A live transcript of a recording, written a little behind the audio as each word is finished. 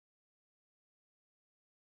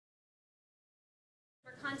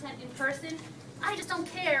content in person. I just don't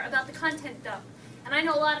care about the content though. And I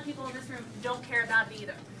know a lot of people in this room don't care about it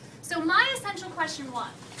either. So my essential question was,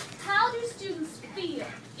 how do students feel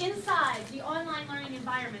inside the online learning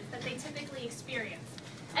environments that they typically experience?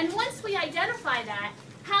 And once we identify that,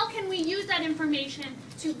 how can we use that information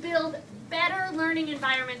to build better learning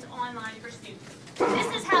environments online for students?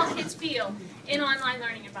 This is how kids feel in online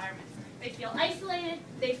learning environments. They feel isolated,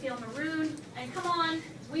 they feel marooned, and come on,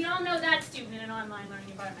 we all know that student in an online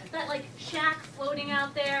learning environment. That like shack floating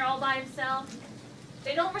out there all by himself.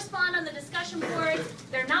 They don't respond on the discussion boards,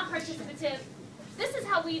 they're not participative. This is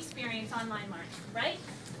how we experience online learning, right?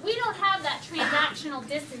 We don't have that transactional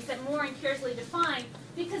distance that Moore and Kearsley define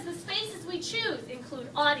because the spaces we choose include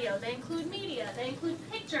audio, they include media, they include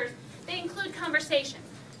pictures, they include conversation.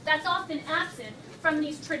 That's often absent from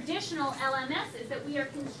these traditional LMSs that we are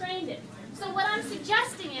constrained in. So what I'm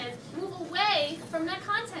suggesting is move away from that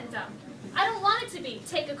content dump. I don't want it to be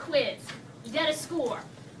take a quiz, get a score,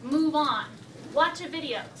 move on. Watch a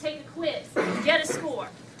video, take a quiz, get a score,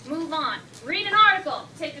 move on. Read an article,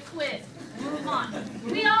 take a quiz, move on.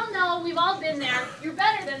 We all know, we've all been there, you're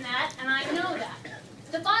better than that, and I know that.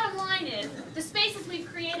 The bottom line is, the spaces we've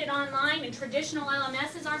created online in traditional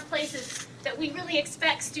LMSs aren't places that we really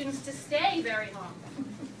expect students to stay very long.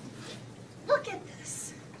 Look at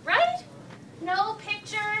this, right? No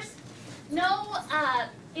pictures, no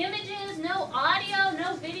images, no audio,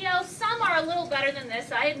 no video. Some are a little better than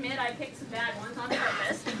this. I admit I picked some bad ones on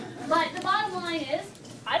purpose. But the bottom line is,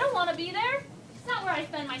 I don't want to be there. It's not where I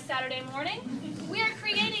spend my Saturday morning. We are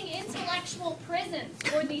creating intellectual prisons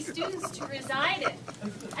for these students to reside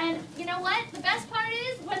in. And you know what? The best part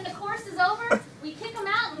is, when the course is over, we kick them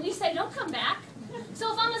out and we say, don't come back.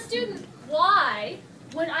 So if I'm a student, why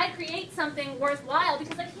would I create something worthwhile?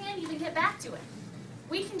 Because I can't even get back to it.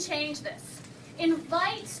 We can change this.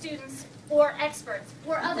 Invite students or experts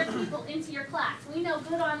or other people into your class. We know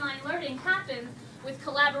good online learning happens with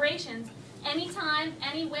collaborations anytime,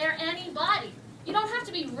 anywhere, anybody. You don't have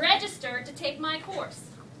to be registered to take my course.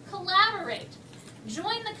 Collaborate.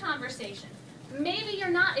 Join the conversation. Maybe you're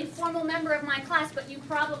not a formal member of my class, but you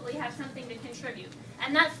probably have something to contribute.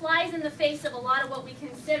 And that flies in the face of a lot of what we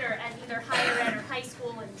consider as either higher ed or high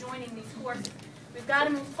school and joining these courses. We've got to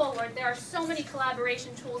move forward. There are so many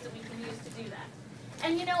collaboration tools that we can use to do that.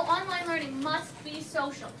 And you know, online learning must be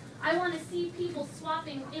social. I want to see people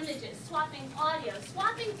swapping images, swapping audio,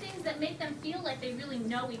 swapping things that make them feel like they really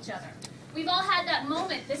know each other. We've all had that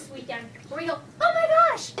moment this weekend where we go, oh my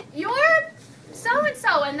gosh, you're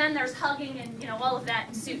so-and-so, and then there's hugging and you know all of that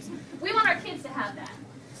ensues. We want our kids to have that.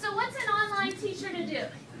 So what's an online teacher to do,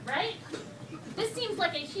 right? This seems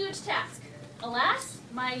like a huge task. Alas,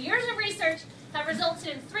 my years of research have resulted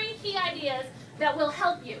in 3 key ideas that will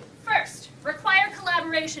help you. First, require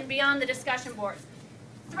collaboration beyond the discussion boards.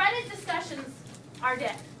 Threaded discussions are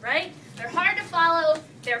dead, right? They're hard to follow,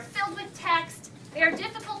 they're filled with text, they are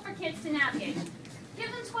difficult for kids to navigate.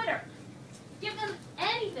 Give them Twitter. Give them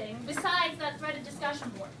anything besides that threaded discussion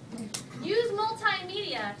board. Use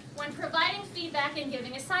multimedia when providing feedback and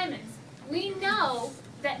giving assignments. We know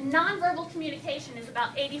that nonverbal communication is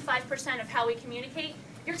about 85% of how we communicate.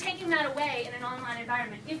 You're taking that away in an online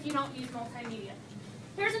environment if you don't use multimedia.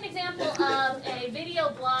 Here's an example of a video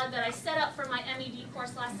blog that I set up for my MED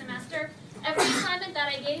course last semester. Every assignment that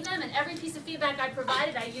I gave them and every piece of feedback I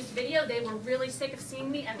provided, I used video. They were really sick of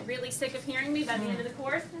seeing me and really sick of hearing me by the end of the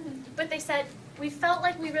course. But they said, we felt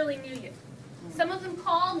like we really knew you. Some of them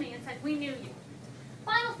called me and said, we knew you.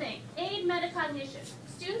 Final thing, aid metacognition.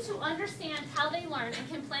 Students who understand how they learn and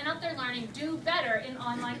can plan out their learning do better in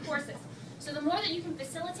online courses. So the more that you can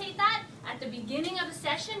facilitate that at the beginning of a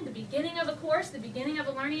session, the beginning of a course, the beginning of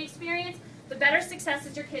a learning experience, the better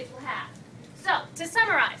successes your kids will have. So, to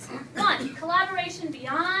summarize, 1, collaboration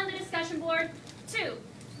beyond the discussion board. 2,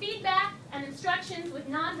 feedback and instructions with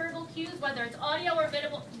nonverbal cues, whether it's audio or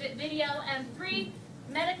video. And 3,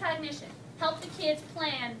 metacognition. Help the kids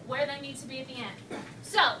plan where they need to be at the end.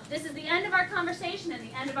 So, this is the end of our conversation and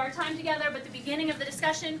the end of our time together, but the beginning of the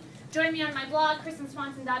discussion. Join me on my blog,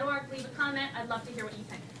 kristenswanson.org. Leave a comment. I'd love to hear what you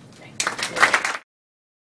think. Thanks.